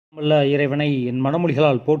உள்ள இறைவனை என்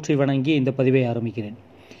மனமொழிகளால் போற்றி வணங்கி இந்த பதிவை ஆரம்பிக்கிறேன்.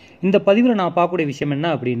 இந்த பதிவில் நான் பார்க்கக்கூடிய விஷயம் என்ன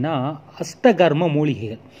அப்படின்னா, அஷ்டகர்ம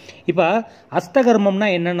மூலிகைகள். இப்போ அஷ்டகர்மம்னா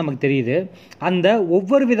என்னன்னு நமக்கு தெரியுது. அந்த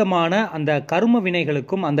ஒவ்வொரு விதமான அந்த கர்ம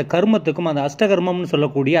வினைகளுக்கும் அந்த கர்மத்துக்கும் அந்த அஷ்டகர்மம்னு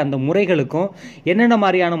சொல்லக்கூடிய அந்த முறைகளுக்கும் என்னென்ன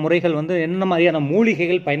மாதிரியான முறைகள் என்னென்ன மாதிரியான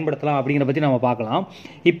மூலிகைகள் பயன்படுத்தலாம் அப்படிங்கிற பற்றி நம்ம பார்க்கலாம்.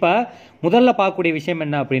 இப்போ முதல்ல பார்க்கக்கூடிய விஷயம்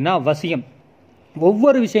என்ன அப்படின்னா, வசியம்.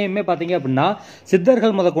 ஒவ்வொரு விஷயமே பார்த்தீங்க அப்படின்னா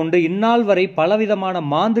சித்தர்கள் முதற்கொண்டு இந்நாள் வரை பலவிதமான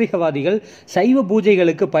மாந்திரிகவாதிகள் சைவ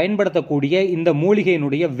பூஜைகளுக்கு பயன்படுத்தக்கூடிய இந்த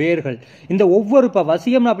மூலிகையினுடைய வேர்கள். இந்த ஒவ்வொரு இப்போ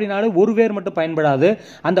வசியம் அப்படின்னாலே ஒரு வேர் மட்டும் பயன்படாது.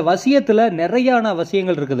 அந்த வசியத்தில் நிறையான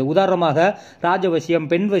வசியங்கள் இருக்குது. உதாரணமாக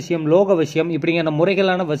ராஜவசியம், பெண் வசியம், லோக வசியம், இப்படிங்கிற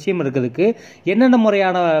முறைகளான வசியம் இருக்கிறதுக்கு என்னென்ன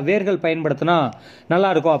முறையான வேர்கள் பயன்படுத்தினா நல்லா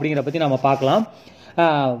இருக்கும் அப்படிங்கிற பற்றி நம்ம பார்க்கலாம்.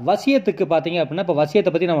 வசியத்துக்கு பார்த்தீங்க அப்படின்னா, இப்போ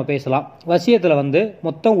வசியத்தை பற்றி நம்ம பேசலாம். வசியத்தில்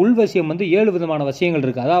மொத்தம் உள்வசியம் 7 விதமான வசியங்கள்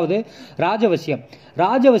இருக்குது. அதாவது ராஜவசியம்.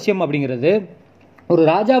 ராஜவசியம் அப்படிங்கிறது ஒரு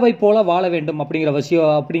ராஜாவை போல வாழ வேண்டும் அப்படிங்கிற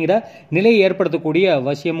அப்படிங்கிற நிலையை ஏற்படுத்தக்கூடிய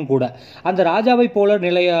வசியமும் கூட. அந்த ராஜாவை போல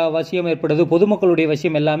வசியம் ஏற்படுது, பொதுமக்களுடைய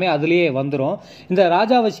வசியம் எல்லாமே அதுலேயே வந்துடும். இந்த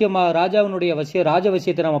ராஜாவினுடைய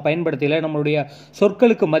ராஜவசியத்தை நம்ம பயன்படுத்தல நம்மளுடைய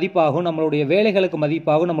சொற்களுக்கு மதிப்பாகும், நம்மளுடைய வேலைகளுக்கு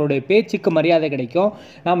மதிப்பாகும், நம்மளுடைய பேச்சுக்கு மரியாதை கிடைக்கும்.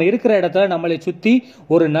 நாம் இருக்கிற இடத்துல நம்மளை சுற்றி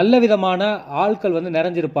ஒரு நல்ல விதமான ஆட்கள்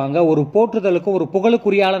நிறைஞ்சிருப்பாங்க. ஒரு போற்றுதலுக்கும் ஒரு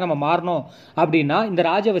புகழுக்குரியால நம்ம மாறணும் அப்படின்னா இந்த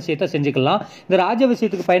ராஜவசியத்தை செஞ்சுக்கலாம். இந்த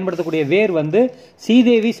ராஜவசியத்துக்கு பயன்படுத்தக்கூடிய வேர்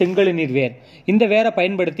சீதேவி செங்கழு நீர் வேர். இந்த வேரை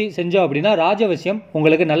பயன்படுத்தி செஞ்சோம் அப்படின்னா ராஜவசியம்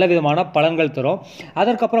உங்களுக்கு நல்ல விதமான பலன்கள் தரும்.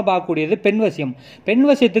 அதற்கப்புறம் பார்க்கக்கூடியது பெண்வசியம்.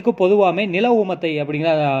 பெண்வசியத்துக்கு பொதுவாக நில ஊமத்தை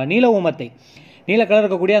அப்படிங்கிற நீல ஊமத்தை, நீல கலர்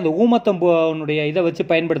இருக்கக்கூடிய அந்த ஊமத்தம்பூனுடைய இதை வச்சு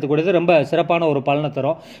பயன்படுத்தக்கூடியது ரொம்ப சிறப்பான ஒரு பலனை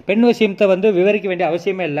தரும். பெண் வசியத்தை விவரிக்க வேண்டிய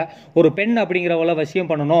அவசியமே இல்லை. ஒரு பெண் அப்படிங்கிறவளை வசியம்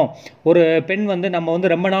பண்ணணும். ஒரு பெண் நம்ம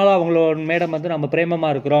ரொம்ப நாளாக அவங்களோட மேடம் நம்ம பிரேமமாக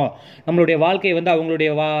இருக்கிறோம், நம்மளுடைய வாழ்க்கையை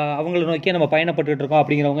அவங்கள நோக்கியே நம்ம பயணப்பட்டு இருக்கோம்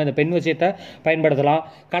அப்படிங்கிறவங்க இந்த பெண் வசியத்தை பயன்படுத்தலாம்.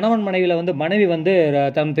 கணவன் மனைவியில் மனைவி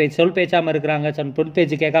தன் சொல் பேச்சாமல் இருக்கிறாங்க, தன் பொன்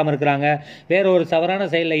பேச்சு கேட்காம இருக்கிறாங்க, வேற ஒரு தவறான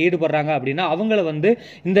செயலில் ஈடுபடுறாங்க அப்படின்னா அவங்கள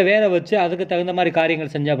இந்த வேரை வச்சு அதுக்கு தகுந்த மாதிரி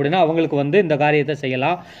காரியங்கள் செஞ்ச அப்படின்னா அவங்களுக்கு இந்த காரியத்தை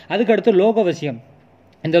செய்யலாம். அதுக்கடுத்து லோகவசியம்.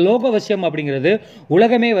 இந்த லோகவசியம் அப்படிங்கிறது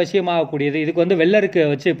உலகமே வசியமாகக்கூடியது. இதுக்கு வெள்ளருக்கு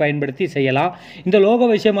வச்சு பயன்படுத்தி செய்யலாம். இந்த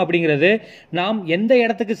லோகவசியம் அப்படிங்கிறது நாம் எந்த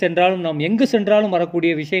இடத்துக்கு சென்றாலும், நாம் எங்கு சென்றாலும்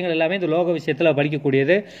வரக்கூடிய விஷயங்கள் எல்லாமே இந்த லோக விஷயத்தில்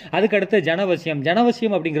படிக்கக்கூடியது. அதுக்கடுத்து ஜனவசியம்.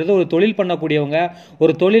 ஜனவசியம் அப்படிங்கிறது ஒரு தொழில் பண்ணக்கூடியவங்க,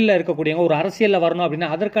 ஒரு தொழிலில் இருக்கக்கூடியவங்க, ஒரு அரசியலில் வரணும்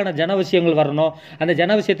அப்படின்னா அதற்கான ஜனவசியங்கள் வரணும். அந்த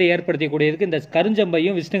ஜனவசியத்தை ஏற்படுத்தக்கூடியதுக்கு இந்த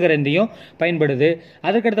கருஞ்சம்பையும் விஷ்ணுகரந்தியும் பயன்படுது.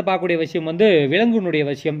 அதுக்கடுத்து பார்க்கக்கூடிய விஷயம் விலங்குனுடைய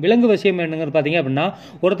வசியம். விலங்கு வசியம் என்னங்கிறது பார்த்தீங்க அப்படின்னா,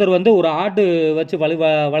 ஒருத்தர் ஒரு ஆடு வச்சு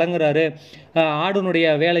வழங்குறாரு, ஆடுனுடைய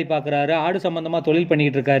வேலை பார்க்குறாரு, ஆடு சம்பந்தமாக தொழில்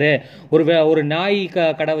பண்ணிக்கிட்டு இருக்காரு, ஒரு நாய்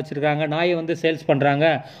கடை வச்சிருக்காங்க, நாயை சேல்ஸ் பண்ணுறாங்க,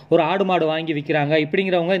 ஒரு ஆடு மாடு வாங்கி விற்கிறாங்க,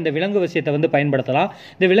 இப்படிங்கிறவங்க இந்த விலங்கு வசியத்தை பயன்படுத்தலாம்.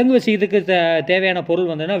 இந்த விலங்கு வசியத்துக்கு தேவையான பொருள்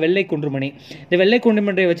வெள்ளை குன்றுமணி. இந்த வெள்ளை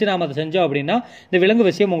குன்றுமணியை வச்சு நாம் அதை செஞ்சோம் அப்படின்னா இந்த விலங்கு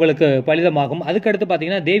வசியம் உங்களுக்கு பலிதமாகும். அதுக்கடுத்து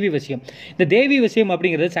பார்த்தீங்கன்னா தேவி வசியம். இந்த தேவி வசியம்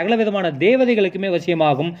அப்படிங்கிறது சகல விதமான தேவதைகளுக்குமே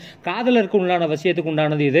வசியமாகும். காதலருக்கு உண்டான வசியத்துக்கு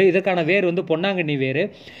உண்டானது இது. இதற்கான வேர் பொன்னாங்கண்ணி வேறு.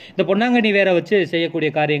 இந்த பொன்னாங்கண்ணி வேரை வச்சு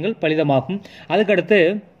செய்யக்கூடிய காரியங்கள் பலிதமாகும். அதுக்கடுத்து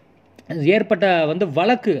ஏற்பட்ட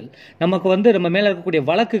வழக்குகள், நமக்கு நம்ம மேலே இருக்கக்கூடிய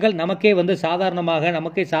வழக்குகள் நமக்கே சாதாரணமாக,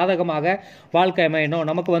 நமக்கே சாதகமாக வாழ்க்கை அமையணும்,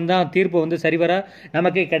 நமக்கு தீர்ப்பு சரிவர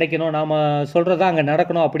நமக்கே கிடைக்கணும், நாம் சொல்கிறதா அங்கே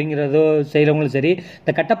நடக்கணும் அப்படிங்கிறதோ செய்கிறவங்களும் சரி,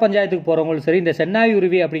 இந்த கட்ட பஞ்சாயத்துக்கு போகிறவங்களும் சரி, இந்த சென்னாய்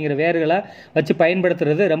உருவி அப்படிங்கிற வேர்களை வச்சு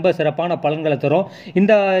பயன்படுத்துறது ரொம்ப சிறப்பான பலன்களை தரும்.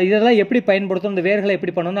 இதெல்லாம் எப்படி பயன்படுத்தணும், இந்த வேர்களை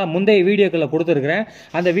எப்படி பண்ணணும்னா முந்தைய வீடியோக்களில் கொடுத்துருக்குறேன்.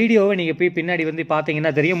 அந்த வீடியோவை நீங்கள் போய் பின்னாடி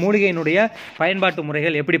பார்த்தீங்கன்னா தெரியும், மூலிகையினுடைய பயன்பாட்டு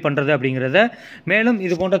முறைகள் எப்படி பண்ணுறது அப்படிங்கிறத. மேலும்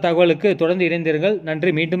இது போன்ற தகவலுக்கு தொடர்ந்து இணைந்தீர்கள்.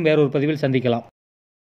 நன்றி. மீண்டும் வேறொரு பதிவில் சந்திக்கலாம்.